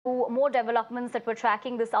More developments that we're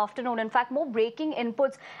tracking this afternoon. In fact, more breaking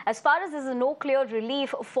inputs as far as there's no clear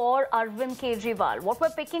relief for Arvind Kejriwal. What we're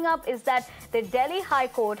picking up is that the Delhi High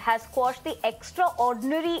Court has quashed the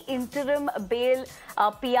extraordinary interim bail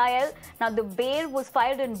PIL. Now, the bail was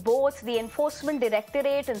filed in both the Enforcement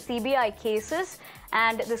Directorate and CBI cases.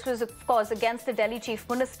 And this was, of course, against the Delhi Chief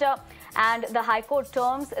Minister. And the High Court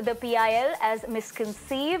terms the PIL as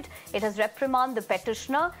misconceived. It has reprimanded the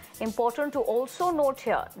petitioner. Important to also note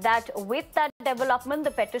here that with that development,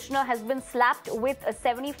 the petitioner has been slapped with a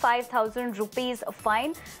 75,000 rupees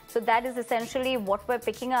fine. So that is essentially what we're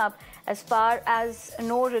picking up as far as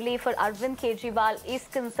no relief for Arvind Kejriwal is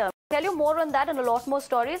concerned. Tell you more on that and a lot more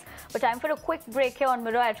stories. But time for a quick break here on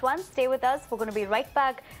Mirror at 1. Stay with us. We're going to be right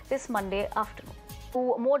back this Monday afternoon.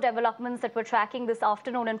 More developments that we're tracking this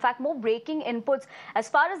afternoon. In fact, more breaking inputs as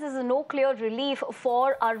far as there's no clear relief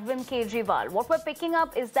for Arvind Kejriwal. What we're picking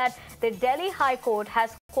up is that the Delhi High Court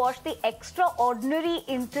has quashed the extraordinary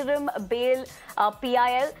interim bail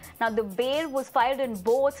PIL. Now, the bail was filed in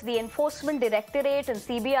both the Enforcement Directorate and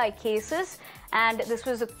CBI cases. And this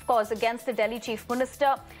was, of course, against the Delhi Chief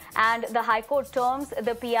Minister. And the High Court terms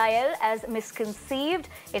the PIL as misconceived.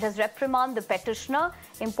 It has reprimanded the petitioner.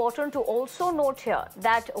 Important to also note here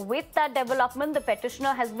that with that development, the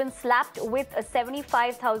petitioner has been slapped with a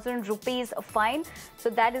 75,000 rupees fine. So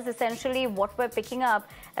that is essentially what we're picking up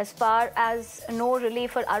as far as no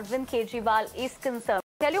relief for Arvind Kejriwal is concerned.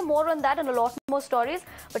 Tell you more on that and a lot more stories.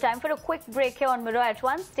 But time for a quick break here on Mirror at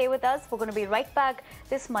 1. Stay with us. We're going to be right back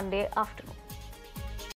this Monday afternoon.